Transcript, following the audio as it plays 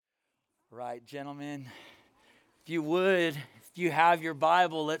Right, gentlemen, if you would, if you have your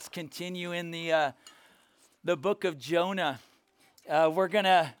Bible, let's continue in the book of Jonah. We're going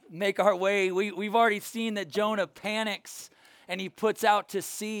to make our way. We've already seen that Jonah panics and he puts out to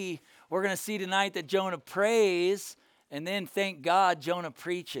sea. We're going to see tonight that Jonah prays, and then thank God Jonah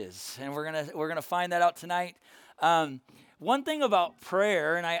preaches. And we're gonna find that out tonight. One thing about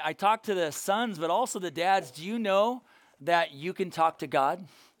prayer, and I talk to the sons, but also the dads, do you know that you can talk to God?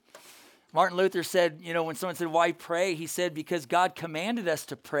 Martin Luther said, when someone said, why pray? He said, because God commanded us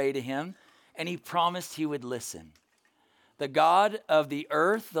to pray to him, and he promised he would listen. The God of the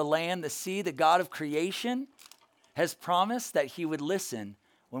earth, the land, the sea, the God of creation has promised that he would listen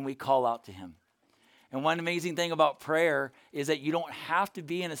when we call out to him. And one amazing thing about prayer is that you don't have to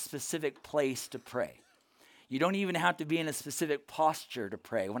be in a specific place to pray. You don't even have to be in a specific posture to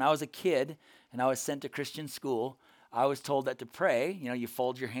pray. When I was a kid and I was sent to Christian school, I was told that to pray, you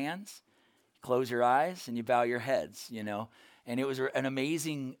fold your hands, close your eyes, and you bow your heads, And it was an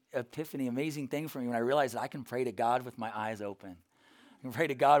amazing epiphany, amazing thing for me when I realized that I can pray to God with my eyes open. I can pray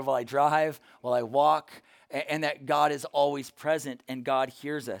to God while I drive, while I walk, and that God is always present and God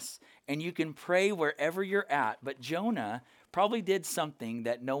hears us. And you can pray wherever you're at. But Jonah probably did something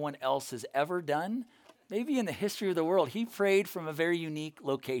that no one else has ever done, maybe in the history of the world. He prayed from a very unique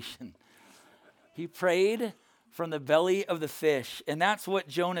location. He prayed from the belly of the fish. And that's what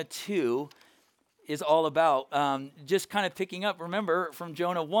Jonah 2 is all about. Just kind of picking up, remember, from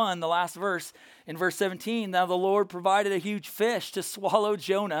Jonah 1, the last verse, in verse 17, now the Lord provided a huge fish to swallow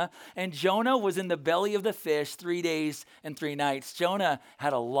Jonah, and Jonah was in the belly of the fish 3 days and 3 nights. Jonah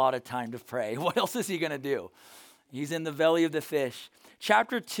had a lot of time to pray. What else is he going to do? He's in the belly of the fish.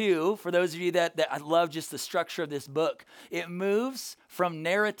 Chapter 2, for those of you that I love just the structure of this book, it moves from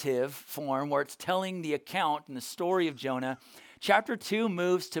narrative form, where it's telling the account and the story of Jonah. Chapter 2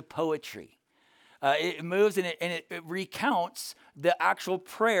 moves to poetry. It moves and it recounts the actual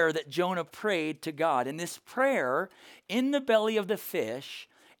prayer that Jonah prayed to God. And this prayer in the belly of the fish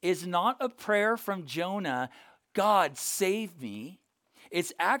is not a prayer from Jonah, God, save me.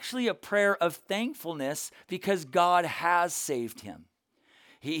 It's actually a prayer of thankfulness because God has saved him.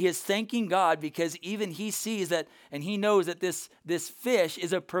 He is thanking God because even he sees that and he knows that this fish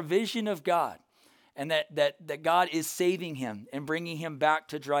is a provision of God, and that God is saving him and bringing him back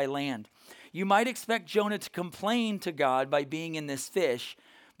to dry land. You might expect Jonah to complain to God by being in this fish,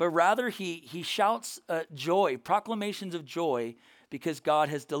 but rather he shouts joy, proclamations of joy, because God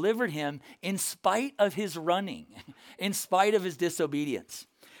has delivered him in spite of his running, in spite of his disobedience.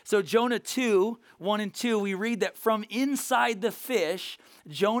 So Jonah 2, 1 and 2, we read that from inside the fish,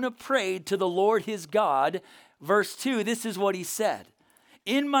 Jonah prayed to the Lord his God. Verse 2, this is what he said.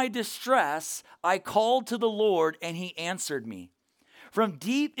 In my distress, I called to the Lord, and he answered me. From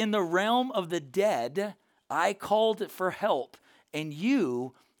deep in the realm of the dead, I called for help, and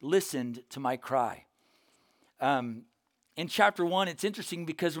you listened to my cry. In chapter 1, it's interesting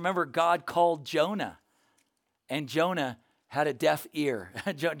because remember, God called Jonah, and Jonah had a deaf ear.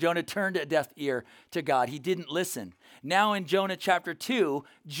 Jonah turned a deaf ear to God. He didn't listen. Now in Jonah chapter 2,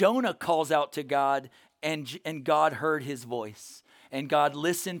 Jonah calls out to God, and God heard his voice. And God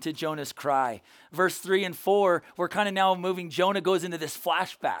listened to Jonah's cry. Verse 3 and 4, we're kind of now moving. Jonah goes into this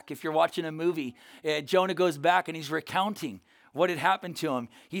flashback. If you're watching a movie, Jonah goes back and he's recounting what had happened to him.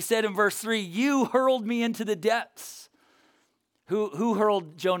 He said in verse 3, you hurled me into the depths. Who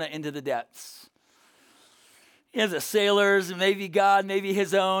hurled Jonah into the depths? He has the sailors, maybe God, maybe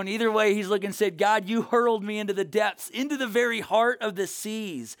his own. Either way, he's looking and said, God, you hurled me into the depths, into the very heart of the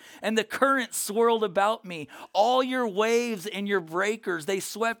seas, and the current swirled about me. All your waves and your breakers, they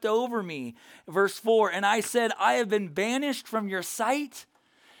swept over me. Verse 4, and I said, I have been banished from your sight,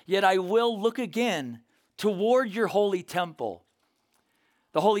 yet I will look again toward your holy temple.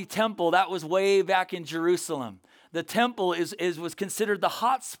 The holy temple, that was way back in Jerusalem. The temple was considered the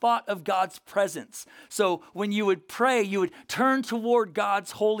hot spot of God's presence. So when you would pray, you would turn toward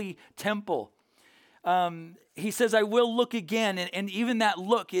God's holy temple. He says, I will look again. And even that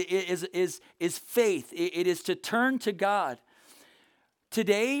look is faith. It is to turn to God.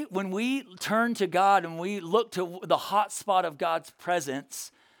 Today, when we turn to God and we look to the hot spot of God's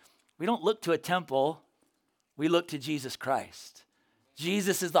presence, we don't look to a temple. We look to Jesus Christ.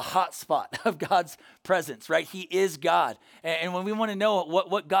 Jesus is the hot spot of God's presence, right? He is God. And when we want to know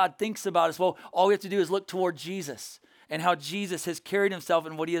what God thinks about us, well, all we have to do is look toward Jesus and how Jesus has carried himself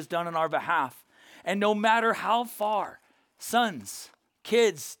and what he has done on our behalf. And no matter how far, sons,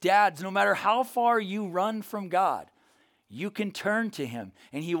 kids, dads, no matter how far you run from God, you can turn to him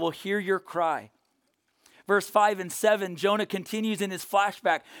and he will hear your cry. Verse 5 and 7, Jonah continues in his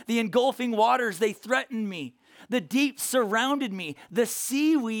flashback. The engulfing waters, they threatened me. The deep surrounded me. The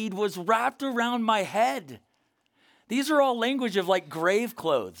seaweed was wrapped around my head. These are all language of like grave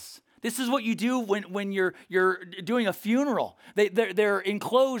clothes. This is what you do when you're doing a funeral. They're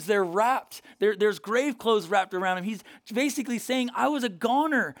enclosed, they're wrapped. There's grave clothes wrapped around him. He's basically saying, I was a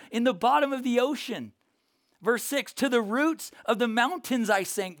goner in the bottom of the ocean. Verse 6, to the roots of the mountains I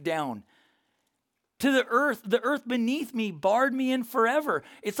sank down. To the earth beneath me barred me in forever.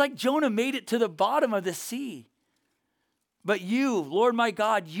 It's like Jonah made it to the bottom of the sea. But you, Lord my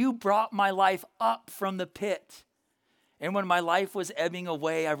God, you brought my life up from the pit. And when my life was ebbing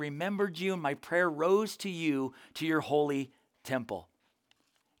away, I remembered you, and my prayer rose to you, to your holy temple.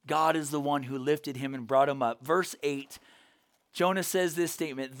 God is the one who lifted him and brought him up. Verse 8, Jonah says this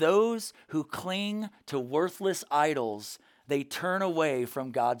statement, those who cling to worthless idols, they turn away from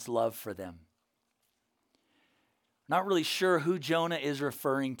God's love for them. Not really sure who Jonah is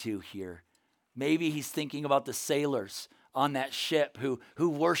referring to here. Maybe he's thinking about the sailors on that ship who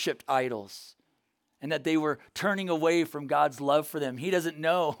worshiped idols and that they were turning away from God's love for them. He doesn't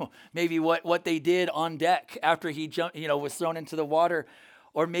know maybe what they did on deck after he was thrown into the water.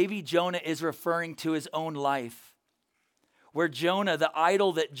 Or maybe Jonah is referring to his own life, where Jonah, the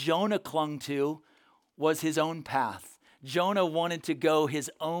idol that Jonah clung to, was his own path. Jonah wanted to go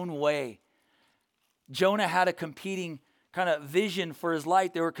his own way. Jonah had a competing kind of vision for his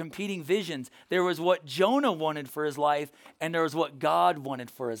life. There were competing visions. There was what Jonah wanted for his life, and there was what God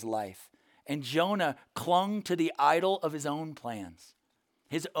wanted for his life. And Jonah clung to the idol of his own plans,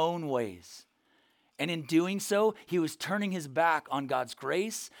 his own ways. And in doing so, he was turning his back on God's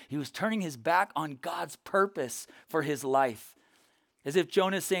grace. He was turning his back on God's purpose for his life. As if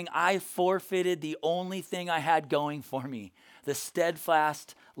Jonah is saying, I forfeited the only thing I had going for me, the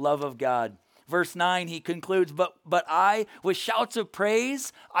steadfast love of God. Verse 9, he concludes, but I, with shouts of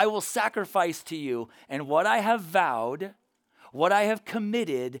praise, I will sacrifice to you. And what I have vowed, what I have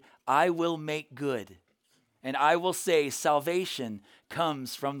committed, I will make good. And I will say, salvation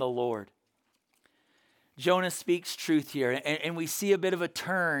comes from the Lord. Jonah speaks truth here. And we see a bit of a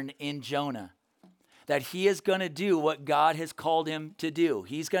turn in Jonah, that he is going to do what God has called him to do.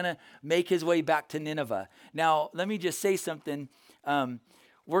 He's going to make his way back to Nineveh. Now, let me just say something.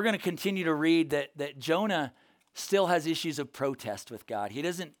 We're going to continue to read that Jonah still has issues of protest with God.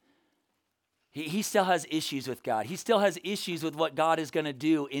 He still has issues with God. He still has issues with what God is going to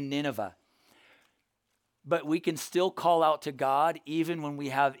do in Nineveh. But we can still call out to God even when we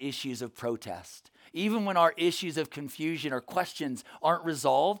have issues of protest. Even when our issues of confusion or questions aren't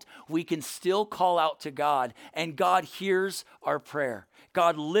resolved, we can still call out to God, and God hears our prayer.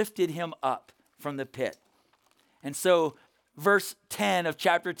 God lifted him up from the pit. And so verse 10 of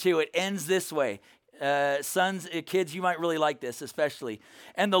chapter 2, it ends this way. Sons, kids, you might really like this especially.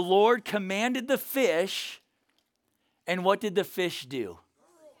 And the Lord commanded the fish, and what did the fish do?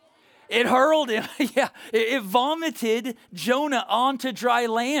 It hurled him. Yeah, it vomited Jonah onto dry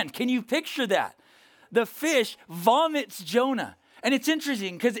land. Can you picture that? The fish vomits Jonah. And it's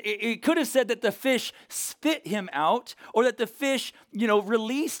interesting because it could have said that the fish spit him out, or that the fish,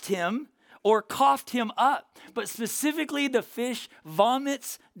 released him or coughed him up. But specifically, the fish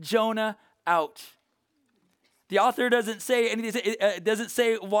vomits Jonah out. The author doesn't say anything, it doesn't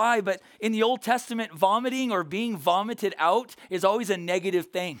say why, but in the Old Testament, vomiting or being vomited out is always a negative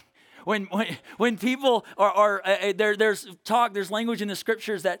thing. When people there's language in the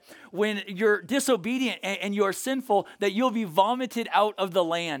scriptures that when you're disobedient and you're sinful, that you'll be vomited out of the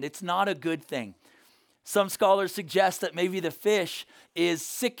land. It's not a good thing. Some scholars suggest that maybe the fish is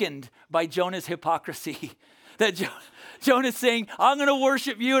sickened by Jonah's hypocrisy. That Jonah's saying, I'm going to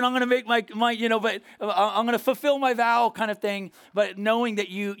worship you and I'm going to make my but I'm going to fulfill my vow kind of thing. But knowing that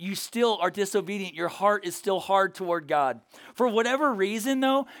you still are disobedient, your heart is still hard toward God. For whatever reason,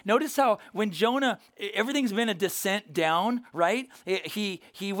 though, notice how when Jonah, everything's been a descent down, right? He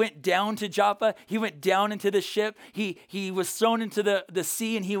went down to Joppa. He went down into the ship. He was thrown into the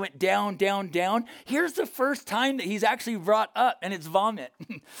sea and he went down, down, down. Here's the first time that he's actually brought up, and it's vomit.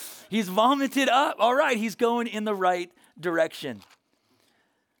 He's vomited up. All right, he's going in the right direction.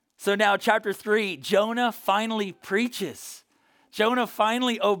 So now chapter 3, Jonah finally preaches. Jonah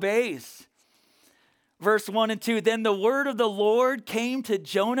finally obeys. Verse 1 and 2, then the word of the Lord came to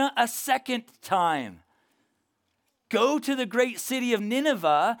Jonah a second time. Go to the great city of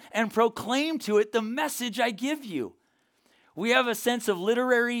Nineveh and proclaim to it the message I give you. We have a sense of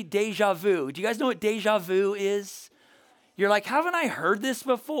literary deja vu. Do you guys know what deja vu is? You're like, haven't I heard this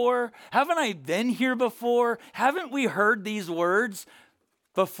before? Haven't I been here before? Haven't we heard these words?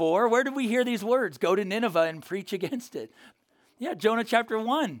 before. Where did we hear these words? Go to Nineveh and preach against it. Yeah, Jonah chapter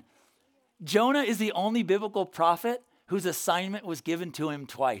 1. Jonah is the only biblical prophet whose assignment was given to him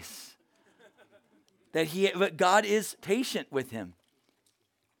twice. But God is patient with him.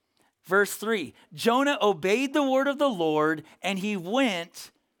 Verse 3, Jonah obeyed the word of the Lord and he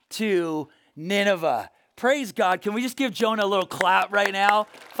went to Nineveh. Praise God. Can we just give Jonah a little clap right now?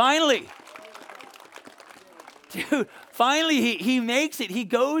 Finally. Dude, finally he makes it. He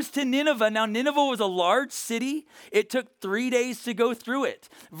goes to Nineveh. Now, Nineveh was a large city. It took 3 days to go through it.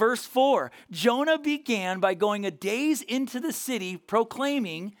 Verse 4, Jonah began by going a days into the city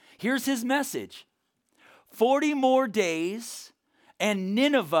proclaiming, here's his message, 40 more days and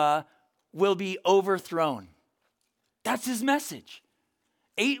Nineveh will be overthrown. That's his message.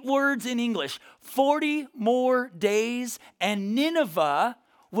 8 words in English, 40 more days and Nineveh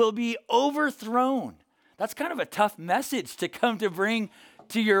will be overthrown. That's kind of a tough message to come to bring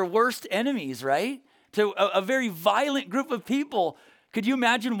to your worst enemies, right? To a very violent group of people. Could you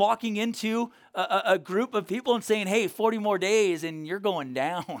imagine walking into a group of people and saying, hey, 40 more days and you're going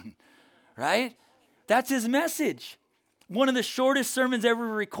down, right? That's his message. One of the shortest sermons ever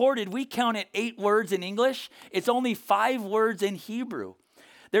recorded, we count it 8 words in English. It's only 5 words in Hebrew.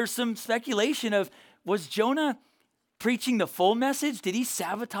 There's some speculation of, was Jonah preaching the full message? Did he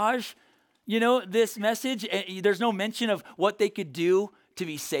sabotage, this message? There's no mention of what they could do to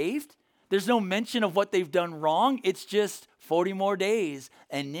be saved. There's no mention of what they've done wrong. It's just 40 more days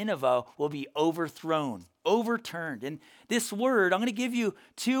and Nineveh will be overthrown, overturned. And this word, I'm going to give you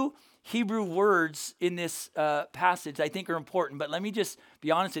 2 Hebrew words in this passage I think are important, but let me just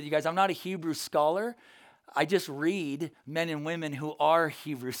be honest with you guys. I'm not a Hebrew scholar. I just read men and women who are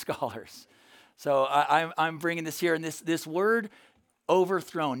Hebrew scholars. So I'm bringing this here, and this word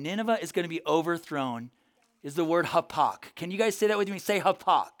overthrown, Nineveh is going to be overthrown, is the word hapak. Can you guys say that with me? Say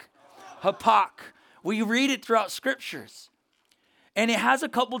hapak. Hapak. We read it throughout scriptures. And it has a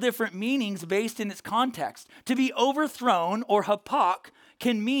couple different meanings based in its context. To be overthrown, or hapak,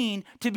 can mean to be